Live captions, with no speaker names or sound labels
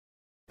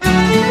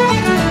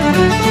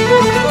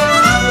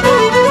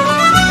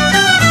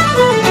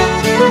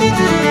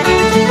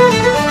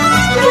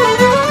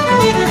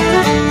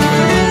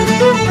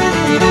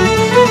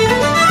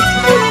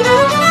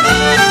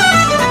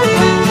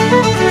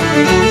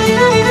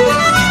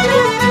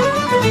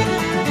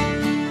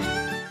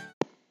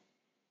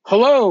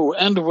Hello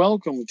and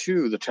welcome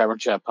to the Tavern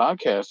Chat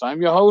Podcast.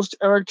 I'm your host,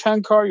 Eric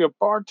Tenkar, your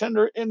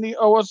bartender in the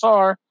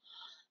OSR,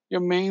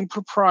 your main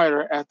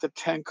proprietor at the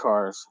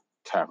Tenkar's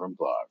Tavern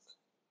Blog.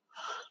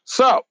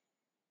 So,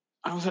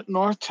 I was at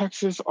North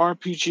Texas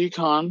RPG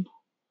Con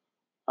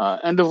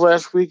end of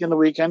last week and the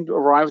weekend,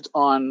 arrived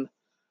on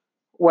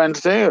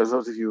Wednesday, as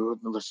those of you who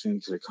have been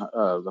listening to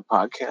the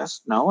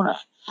podcast know, and I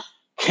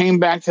came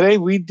back today.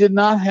 We did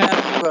not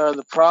have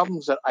the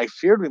problems that I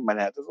feared we might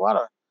have. There's a lot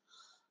of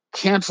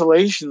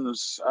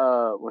cancellations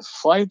with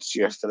flights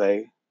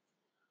yesterday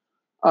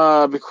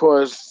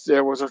because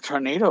there was a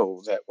tornado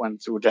that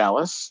went through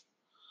Dallas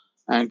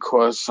and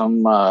caused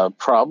some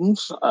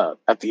problems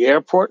at the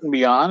airport and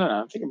beyond. And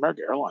I think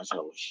American Airlines had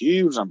a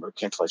huge number of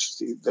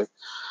cancellations.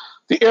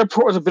 The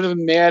airport was a bit of a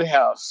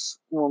madhouse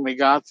when we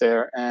got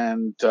there,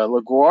 and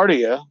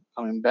LaGuardia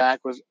coming back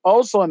was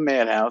also a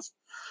madhouse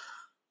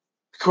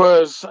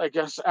because I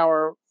guess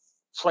our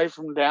flight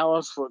from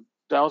Dallas Fort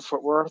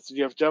Worth to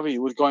DFW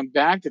was going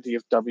back to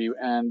DFW,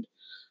 and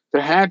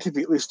there had to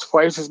be at least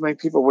twice as many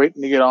people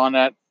waiting to get on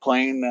that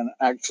plane than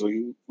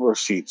actually were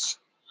seats.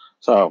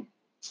 So,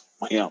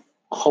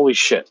 holy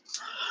shit.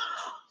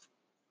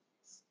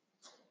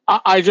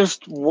 I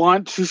just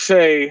want to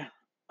say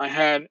I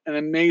had an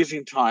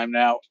amazing time.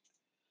 Now,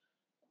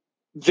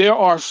 there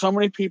are so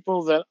many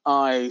people that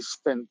I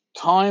spent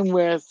time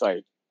with,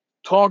 I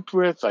talked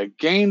with, I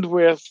gained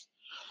with.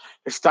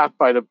 I stopped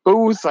by the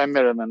booth, I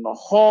met them in the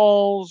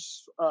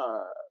halls,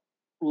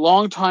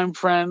 longtime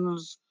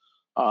friends,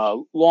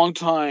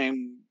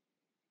 longtime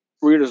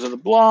readers of the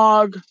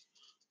blog,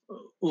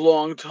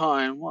 long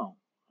time, well,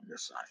 I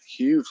guess not a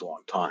huge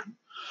long time,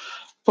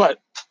 but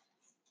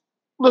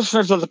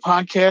listeners of the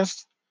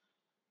podcast.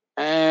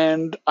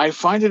 And I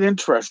find it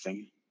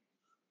interesting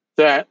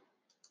that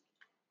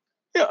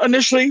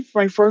initially,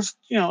 my first,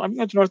 I'm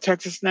going to North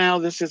Texas now.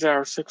 This is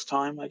our sixth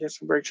time, I guess,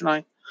 from Rach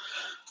and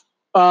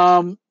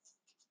I.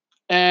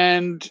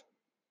 And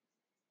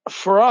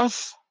for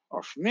us,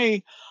 or for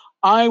me,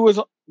 I was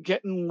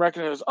getting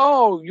recognized.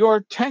 Oh,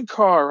 you're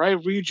Tenkar. I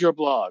read your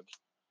blog.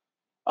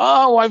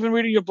 Oh, I've been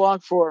reading your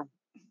blog for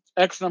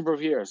X number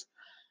of years.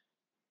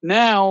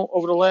 Now,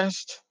 over the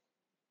last,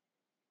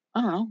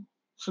 I don't know,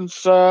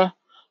 since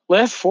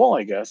last fall,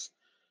 I guess,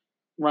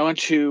 when I went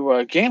to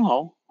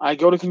Gamehole, I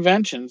go to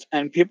conventions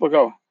and people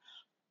go,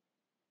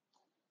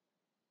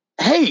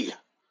 "Hey,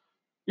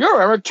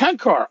 you're Eric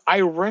Tenkar.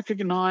 I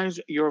recognize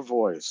your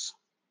voice.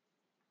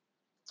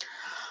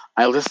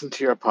 I listen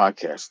to your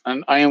podcast."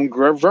 And I am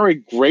very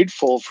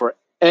grateful for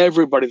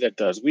everybody that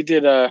does. We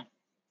did a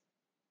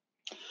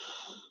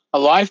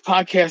live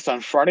podcast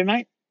on Friday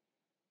night.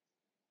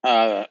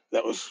 That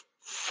was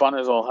fun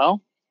as all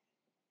hell.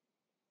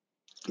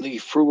 The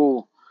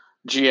frugal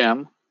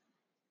GM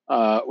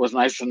was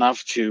nice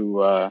enough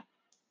to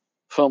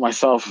fill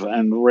myself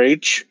and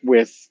Rach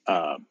with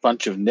a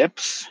bunch of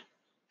nips.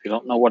 If you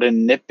don't know what a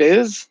nip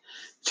is,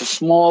 it's a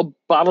small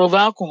bottle of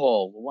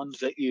alcohol, the ones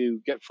that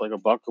you get for like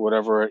 $1 or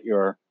whatever at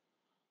your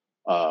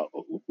uh,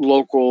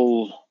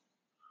 local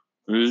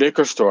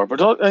liquor store.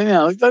 But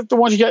like the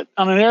ones you get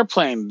on an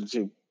airplane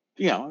to,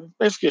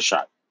 basically a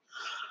shot.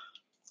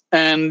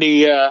 And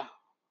the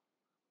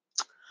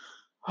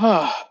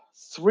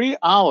 3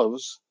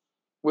 olives,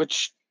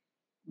 which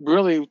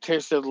really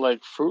tasted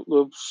like Fruit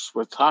Loops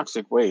with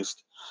toxic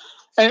waste.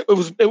 And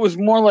it was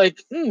more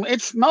like,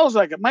 it smells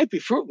like it might be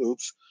Fruit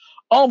Loops.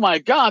 Oh my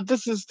God,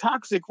 this is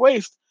toxic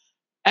waste.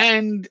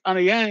 And on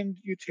the end,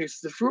 you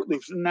taste the Fruit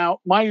Loops. And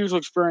now, my usual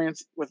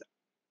experience with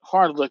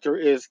hard liquor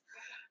is,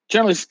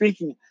 generally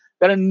speaking,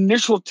 that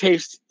initial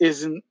taste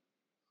isn't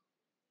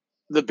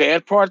the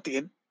bad part.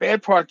 The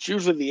bad part's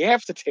usually the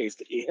aftertaste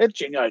that you hit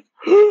you, and you're like,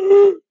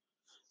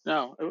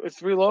 no, it's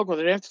Three Loco.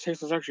 The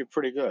aftertaste was actually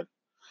pretty good.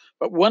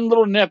 But one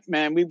little nip,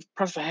 man, we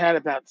probably had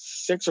about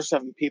 6 or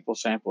 7 people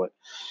sample it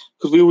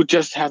because we would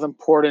just have them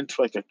poured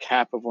into like a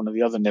cap of one of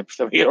the other nips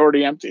that we had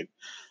already emptied.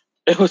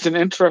 It was an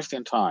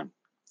interesting time.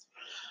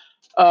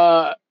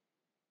 I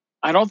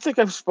don't think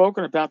I've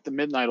spoken about the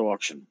midnight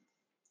auction.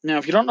 Now,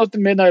 if you don't know what the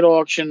midnight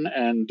auction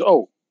and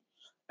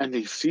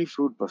the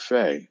seafood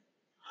buffet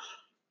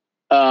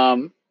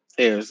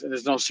is, and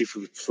there's no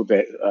seafood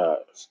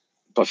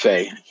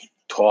buffet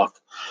talk.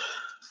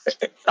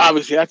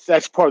 Obviously,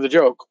 that's part of the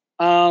joke.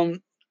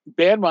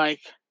 Bad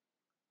Mike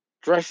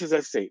dresses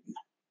as Satan,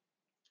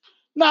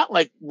 not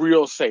like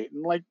real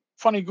Satan, like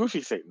funny,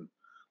 goofy Satan,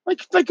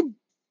 like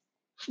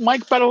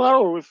Mike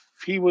Battleletto if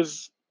he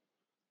was,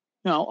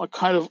 a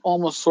kind of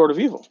almost sort of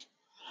evil,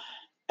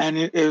 and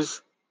it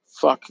is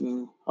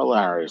fucking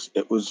hilarious.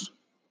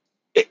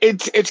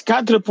 It's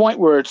gotten to the point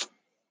where it's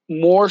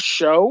more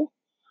show,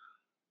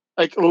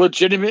 like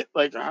legitimate,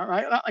 like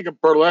not like a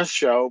burlesque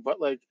show,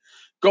 but like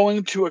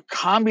going to a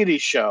comedy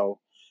show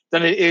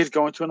than it is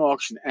going to an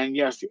auction. And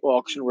yes, the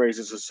auction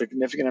raises a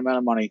significant amount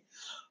of money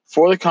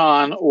for the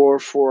con or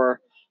for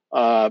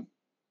uh,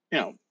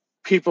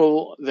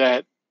 people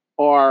that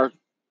are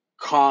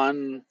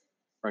con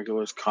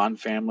regulars, con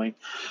family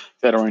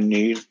that are in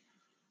need.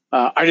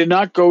 I did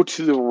not go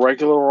to the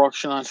regular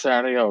auction on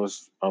Saturday. I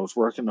was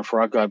working the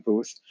Frog God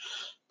booth,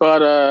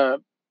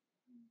 but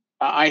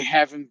I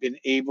haven't been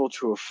able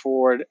to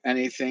afford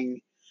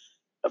anything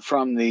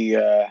from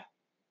the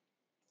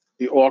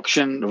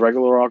auction, the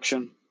regular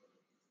auction.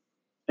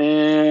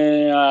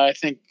 And I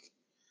think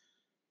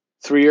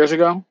 3 years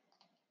ago,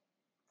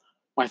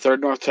 my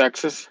third North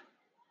Texas,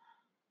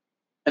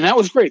 and that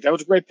was great. That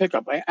was a great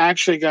pickup. I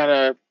actually got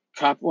a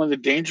copy of one of the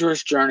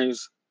Dangerous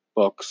Journeys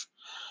books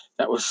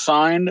that was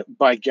signed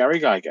by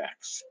Gary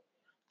Gygax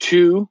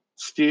to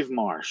Steve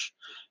Marsh,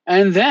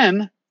 and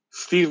then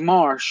Steve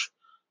Marsh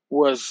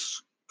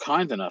was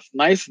kind enough,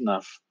 nice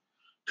enough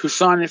to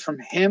sign it from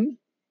him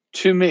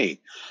to me.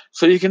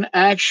 So you can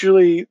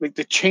actually, like,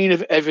 the chain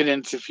of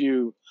evidence, if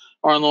you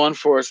are in law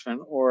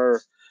enforcement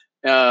or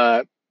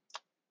uh,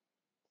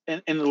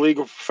 in the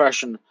legal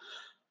profession,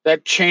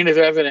 that chain of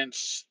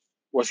evidence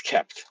was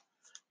kept.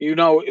 You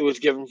know, it was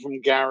given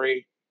from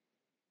Gary,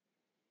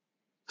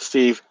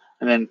 Steve,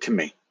 and then to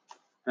me.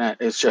 And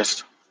it's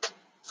just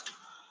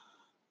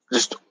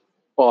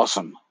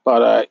awesome.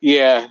 But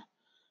yeah,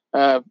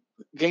 uh,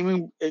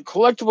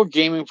 collectible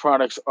gaming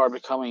products are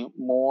becoming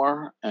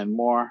more and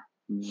more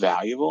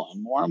valuable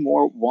and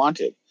more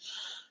wanted.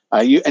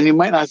 You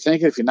might not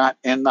think it if you're not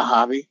in the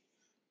hobby,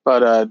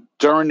 but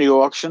during the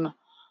auction,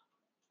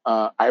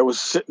 I was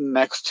sitting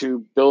next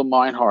to Bill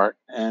Meinhardt,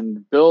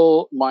 and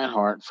Bill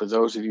Meinhardt, for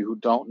those of you who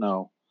don't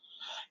know,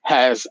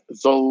 has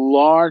the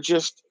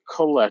largest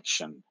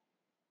collection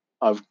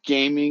of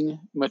gaming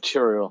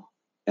material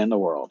in the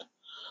world.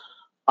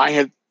 I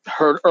had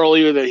heard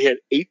earlier that he had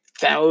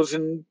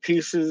 8,000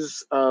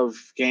 pieces of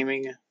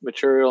gaming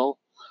material,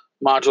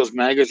 modules,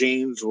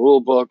 magazines,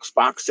 rule books,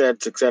 box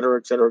sets, etc.,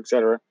 etc.,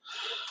 etc.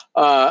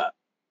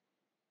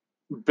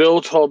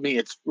 Bill told me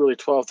it's really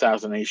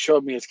 12,000. He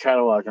showed me his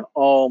catalog, and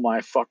oh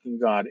my fucking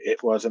god,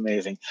 it was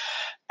amazing.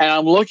 And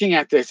I'm looking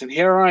at this, and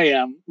here I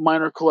am,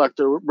 minor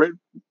collector.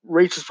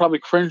 Rach is probably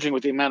cringing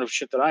with the amount of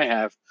shit that I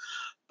have,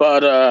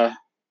 but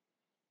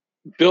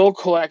Bill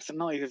collects, and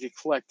not only does he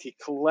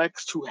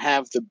collects to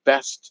have the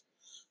best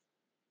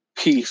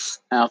piece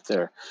out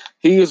there.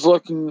 He is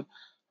looking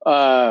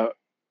uh,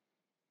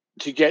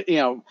 to get,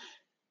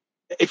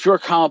 if you're a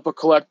comic book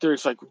collector,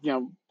 it's like,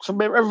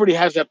 everybody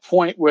has that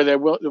point where they're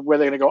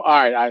going to go,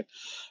 all right,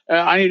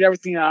 I need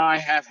everything that I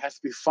have has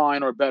to be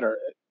fine or better.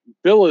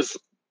 Bill is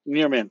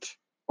near mint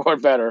or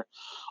better,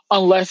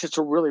 unless it's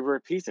a really rare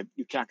piece that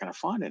you're not going to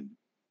find it,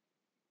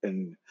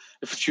 and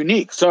if it's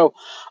unique. So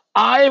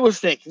I was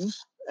thinking,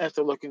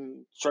 after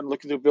started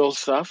looking through Bill's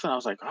stuff, and I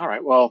was like, all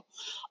right, well,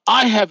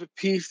 I have a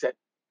piece that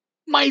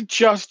might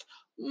just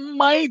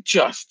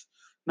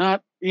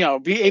not,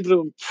 be able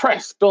to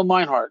impress Bill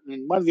Meinhardt. I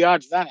mean, what are the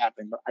odds of that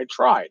happening? But I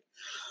tried.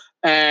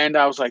 And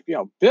I was like,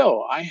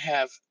 Bill, I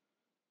have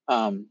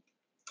a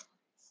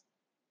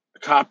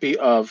copy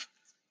of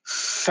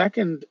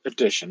second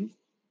edition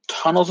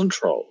Tunnels and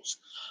Trolls.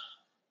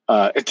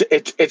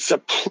 It's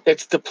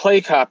the play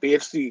copy,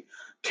 it's the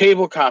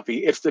table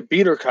copy, it's the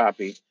beater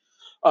copy,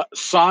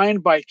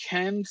 signed by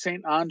Ken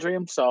St. Andre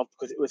himself,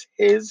 because it was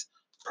his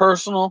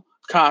personal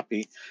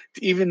copy,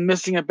 even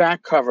missing a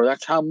back cover.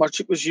 That's how much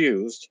it was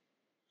used.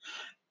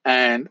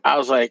 And I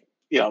was like,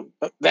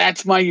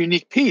 that's my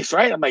unique piece,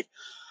 right? I'm like,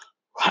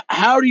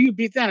 how do you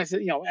beat that? I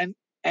said,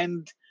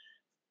 and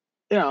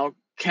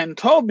Ken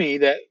told me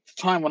that at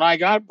the time when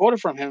I bought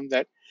it from him,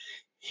 that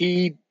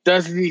he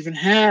doesn't even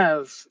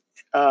have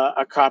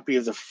a copy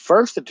of the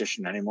first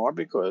edition anymore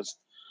because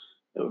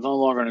it was no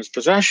longer in his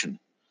possession.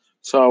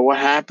 So what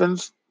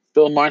happens?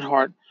 Bill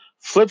Meinhardt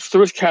flips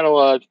through his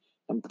catalog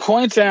and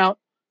points out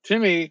to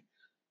me,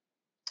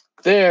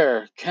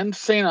 there, Ken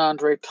St.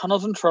 Andre,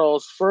 Tunnels and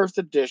Trolls, first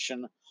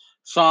edition,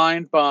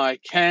 signed by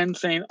Ken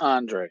St.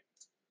 Andre.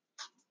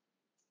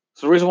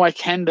 So the reason why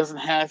Ken doesn't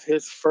have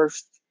his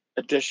first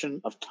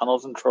edition of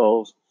Tunnels and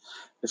Trolls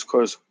is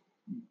because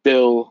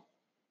Bill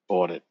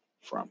bought it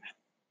from him.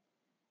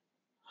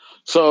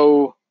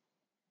 So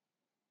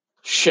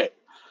shit.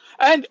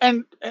 And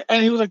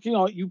he was like,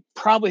 you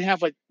probably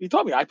have, like, he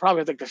told me I probably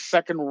have like the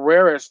second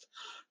rarest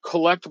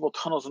collectible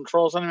Tunnels and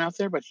Trolls item out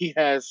there, but he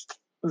has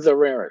the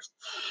rarest.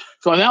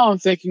 So now I'm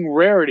thinking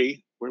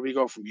rarity. Where do we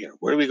go from here?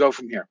 Where do we go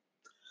from here?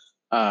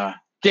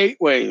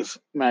 Gateways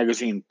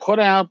magazine, put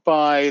out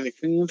by the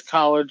Queens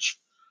College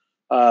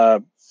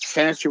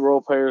Fantasy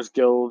Role Players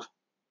Guild,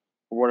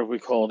 or whatever we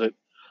called it.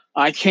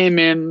 I came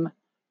in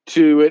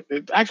to it.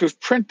 It actually was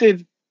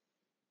printed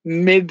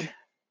mid.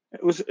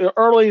 It was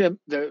early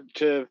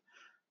to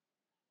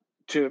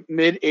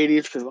mid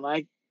 '80s, because when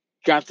I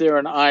got there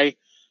and I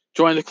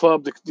joined the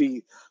club,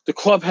 the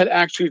club had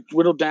actually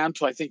whittled down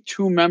to, I think,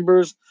 2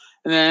 members,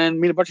 and then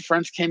me and a bunch of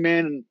friends came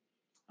in, and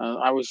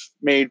I was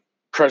made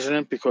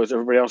president because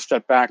everybody else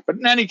stepped back. But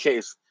in any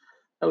case,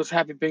 I was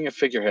happy being a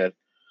figurehead.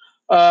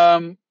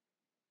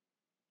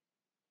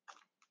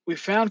 We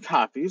found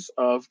copies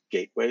of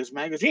Gateways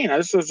magazine. Now,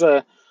 this was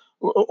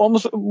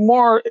almost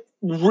more,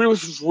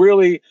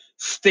 really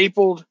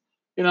stapled,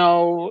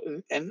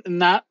 and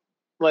not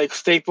like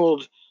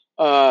stapled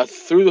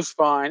through the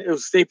spine. It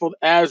was stapled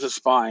as a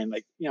spine.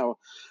 Like, you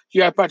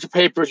got a bunch of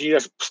papers, you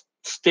just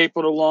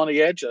stapled along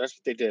the edge. That's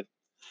what they did.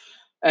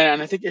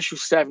 And I think issue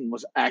 7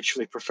 was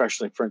actually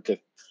professionally printed.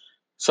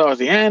 So at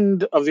the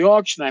end of the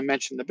auction, I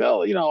mentioned the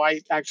bill.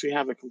 I actually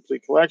have a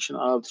complete collection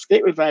of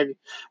Gateway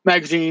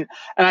magazine,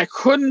 and I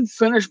couldn't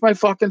finish my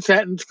fucking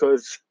sentence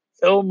because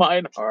Phil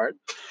Meinhardt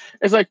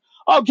is like,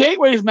 "Oh,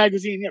 Gateways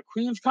magazine,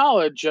 Queens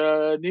College,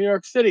 New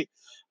York City."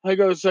 I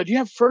goes, "Do you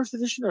have first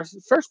edition or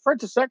first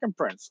print or second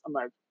prints?" I'm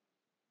like,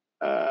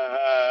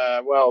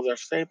 well, they're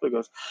stapled." He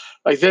goes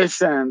like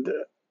this, and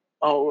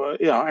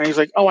and he's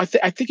like, "Oh, I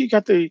think you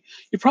got you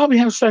probably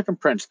have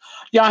second prints."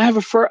 Yeah, I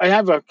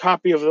have a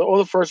copy of all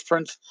the first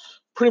prints,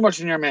 pretty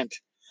much in your mint.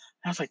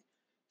 And I was like,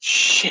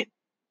 shit.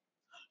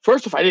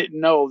 First off, I didn't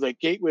know that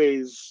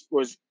Gateways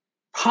was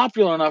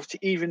popular enough to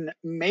even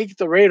make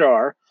the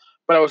radar,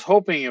 but I was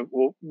hoping it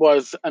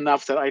was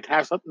enough that I'd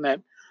have something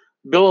that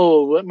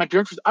Bill might be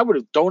interested. I would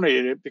have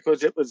donated it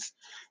because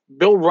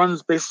Bill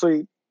runs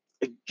basically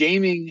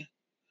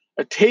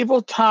a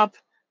tabletop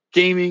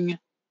gaming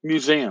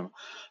museum.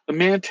 The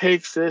man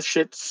takes this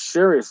shit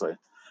seriously,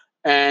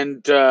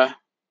 and damn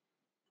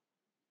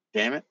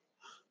it,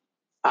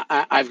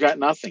 I've got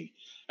nothing.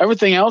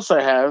 Everything else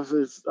I have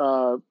is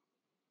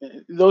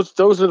those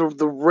are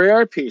the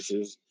rare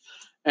pieces,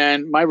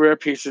 and my rare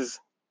pieces.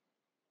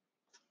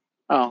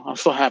 Oh, I'm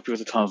still happy with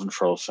the Tunnels and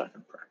Trolls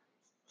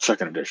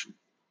second edition.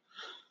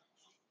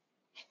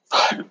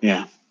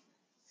 Yeah,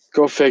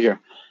 go figure.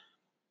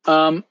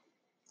 And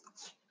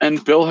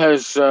Bill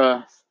has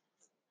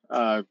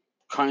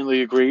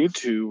kindly agreed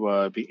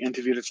to be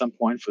interviewed at some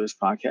point for this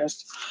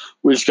podcast.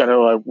 We just got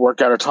to work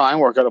out a time,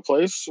 work out a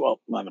place. Well,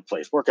 not a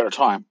place, work out a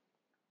time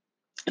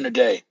in a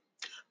day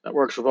that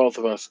works for both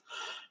of us.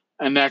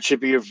 And that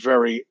should be a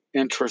very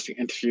interesting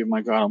interview.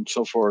 My God, I'm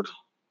so forward.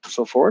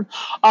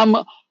 I'm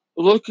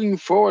looking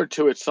forward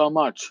to it so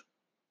much.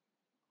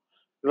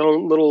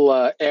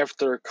 Little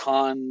after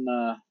con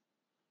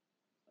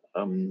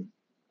um,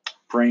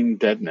 brain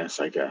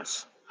deadness, I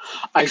guess.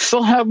 I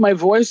still have my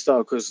voice though,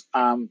 because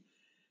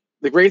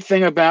the great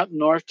thing about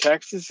North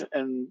Texas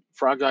and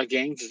Frog Eye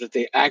Games is that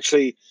they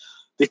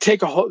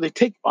take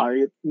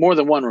more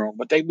than one room,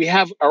 but we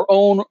have our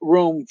own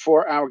room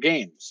for our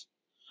games.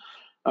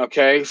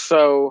 Okay,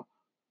 so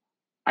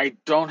I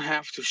don't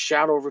have to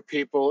shout over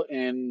people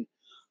in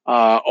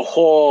a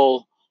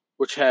hall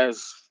which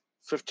has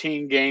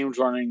 15 games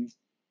running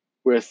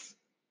with,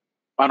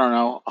 I don't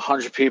know,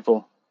 100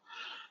 people,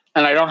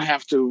 and I don't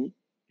have to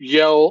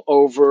yell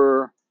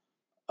over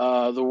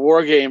the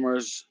war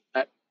gamers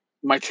at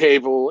my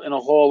table in a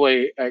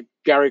hallway at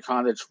Gary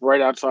Con that's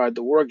right outside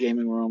the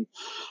wargaming room,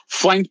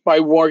 flanked by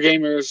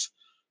wargamers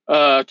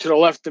to the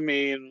left of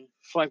me and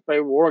flanked by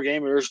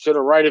wargamers to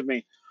the right of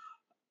me.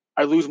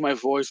 I lose my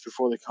voice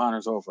before the con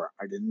is over.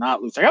 I did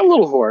not lose. I got a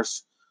little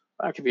hoarse.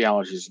 That could be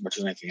allergies as much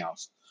as anything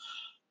else.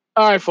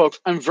 All right, folks.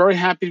 I'm very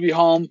happy to be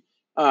home.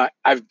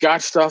 I've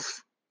got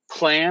stuff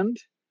planned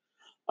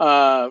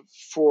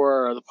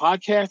for the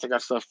podcast. I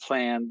got stuff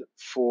planned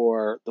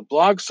for the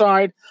blog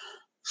side.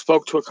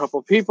 Spoke to a couple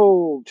of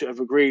people to have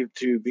agreed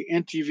to be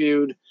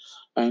interviewed,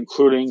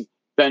 including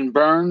Ben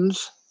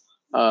Burns,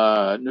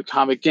 New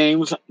Comic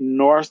Games,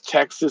 North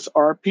Texas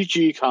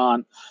RPG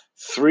Con,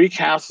 3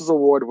 Castles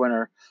Award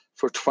winner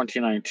for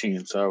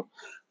 2019. So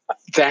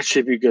that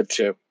should be good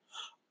too.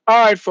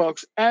 All right,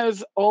 folks.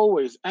 As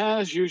always,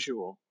 as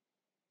usual,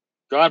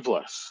 God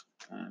bless,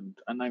 and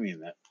I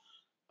mean that.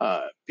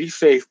 Be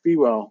safe, be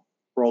well,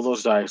 roll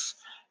those dice,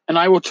 and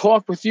I will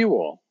talk with you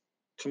all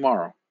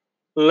tomorrow.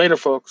 Later,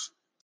 folks.